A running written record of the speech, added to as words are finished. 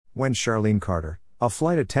When Charlene Carter, a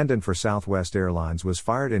flight attendant for Southwest Airlines, was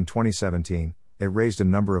fired in 2017, it raised a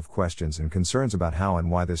number of questions and concerns about how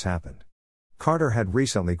and why this happened. Carter had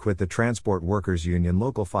recently quit the Transport Workers Union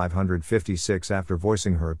Local 556 after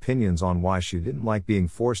voicing her opinions on why she didn't like being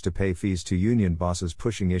forced to pay fees to union bosses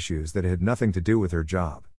pushing issues that had nothing to do with her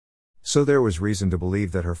job. So there was reason to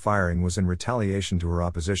believe that her firing was in retaliation to her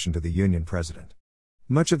opposition to the union president.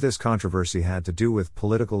 Much of this controversy had to do with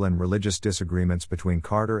political and religious disagreements between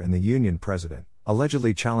Carter and the union president,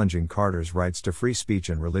 allegedly challenging Carter's rights to free speech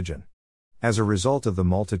and religion. As a result of the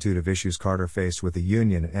multitude of issues Carter faced with the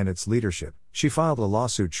union and its leadership, she filed a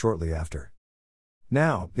lawsuit shortly after.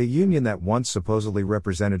 Now, the union that once supposedly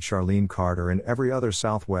represented Charlene Carter and every other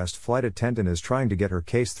Southwest flight attendant is trying to get her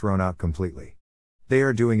case thrown out completely. They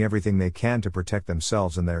are doing everything they can to protect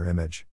themselves and their image.